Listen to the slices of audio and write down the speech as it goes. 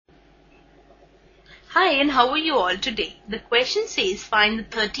Hi, and how are you all today? The question says find the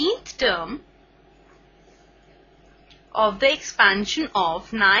 13th term of the expansion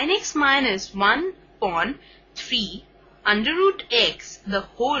of 9x minus 1 upon 3 under root x the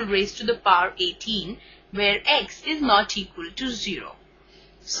whole raised to the power 18 where x is not equal to 0.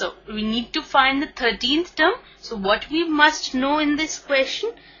 So we need to find the 13th term. So what we must know in this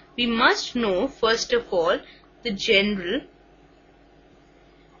question? We must know first of all the general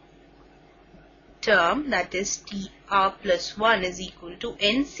term, that is TR plus 1 is equal to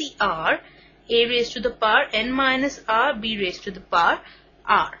NCR a raised to the power n minus r b raised to the power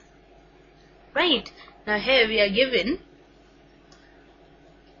r. Right. Now here we are given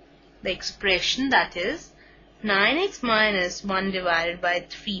the expression, that is 9x minus 1 divided by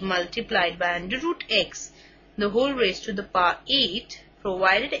 3 multiplied by under root x the whole raised to the power 8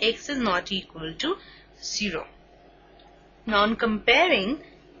 provided x is not equal to 0. Now on comparing,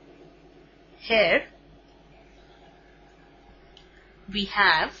 here we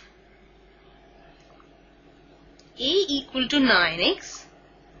have a equal to 9x,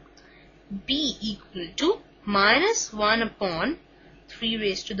 b equal to minus 1 upon 3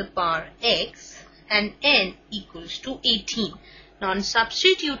 raised to the power x, and n equals to 18. Now on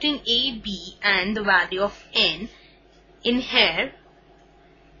substituting a, b and the value of n in here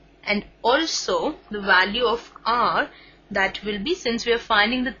and also the value of r, that will be, since we are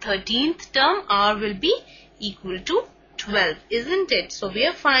finding the 13th term, r will be equal to 12, isn't it? So we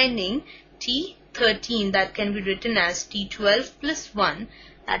are finding T13, that can be written as T12 plus 1,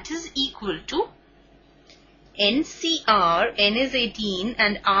 that is equal to NCR, n is 18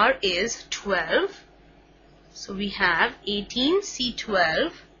 and r is 12. So we have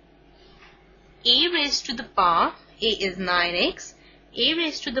 18C12 a raised to the power, a is 9x, a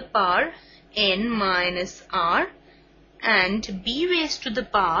raised to the power n minus r, and b raised to the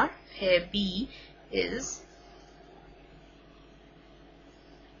power, here b is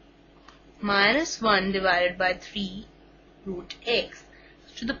minus 1 divided by 3 root x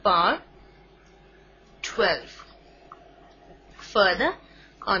to the power 12. Further,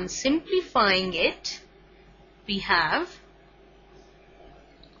 on simplifying it, we have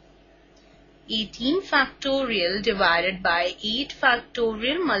 18 factorial divided by 8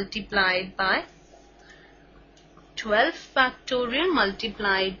 factorial multiplied by 12 factorial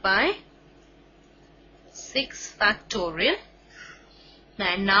multiplied by 6 factorial.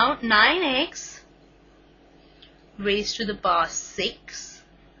 And now 9x raised to the power 6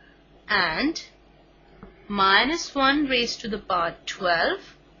 and minus 1 raised to the power 12,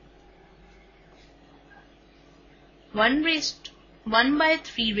 1 by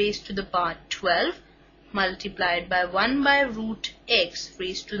 3 raised to the power 12 multiplied by 1 by root x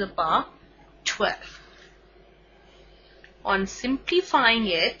raised to the power 12. On simplifying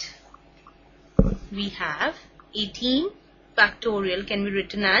it, we have 18 factorial can be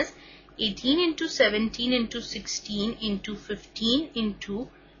written as 18 into 17 into 16 into 15 into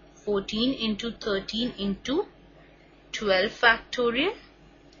 14 into 13 into 12 factorial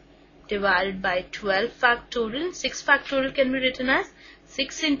divided by 12 factorial. 6 factorial can be written as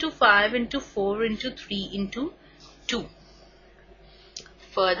 6 into 5 into 4 into 3 into 2.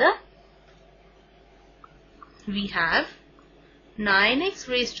 Further, we have 9x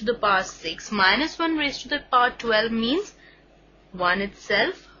raised to the power 6 minus 1 raised to the power 12 means 1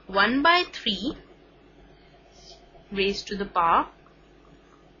 itself. 1 by 3 raised to the power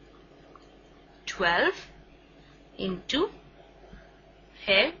 12 into,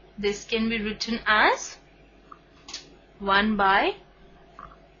 here this can be written as 1 by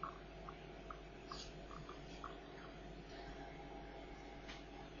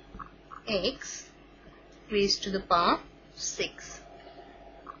x raised to the power 6.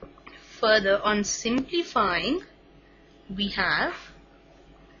 Further, on simplifying, we have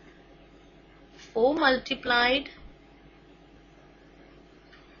 4 multiplied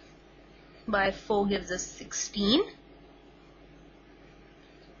by 4 gives us 16,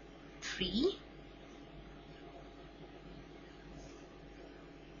 3,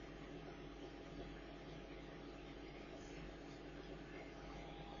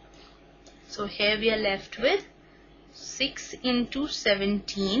 so here we are left with 6 into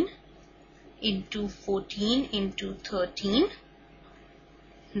 17 into 14 into 13,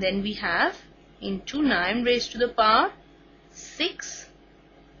 then we have into 9 raised to the power 6,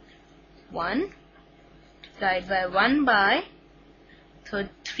 1 multiplied by 1 by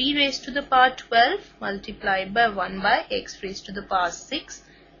 3 raised to the power 12 multiplied by 1 by x raised to the power 6,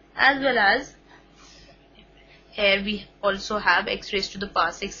 as well as here we also have x raised to the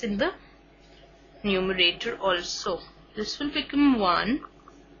power 6 in the numerator also. This will become 1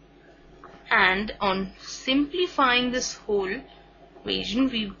 and on simplifying this whole equation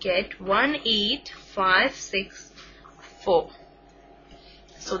we get 18564.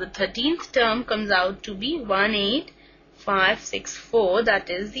 So the 13th term comes out to be 18564. That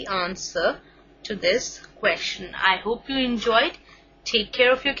is the answer to this question. I hope you enjoyed. Take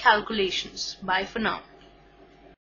care of your calculations. Bye for now.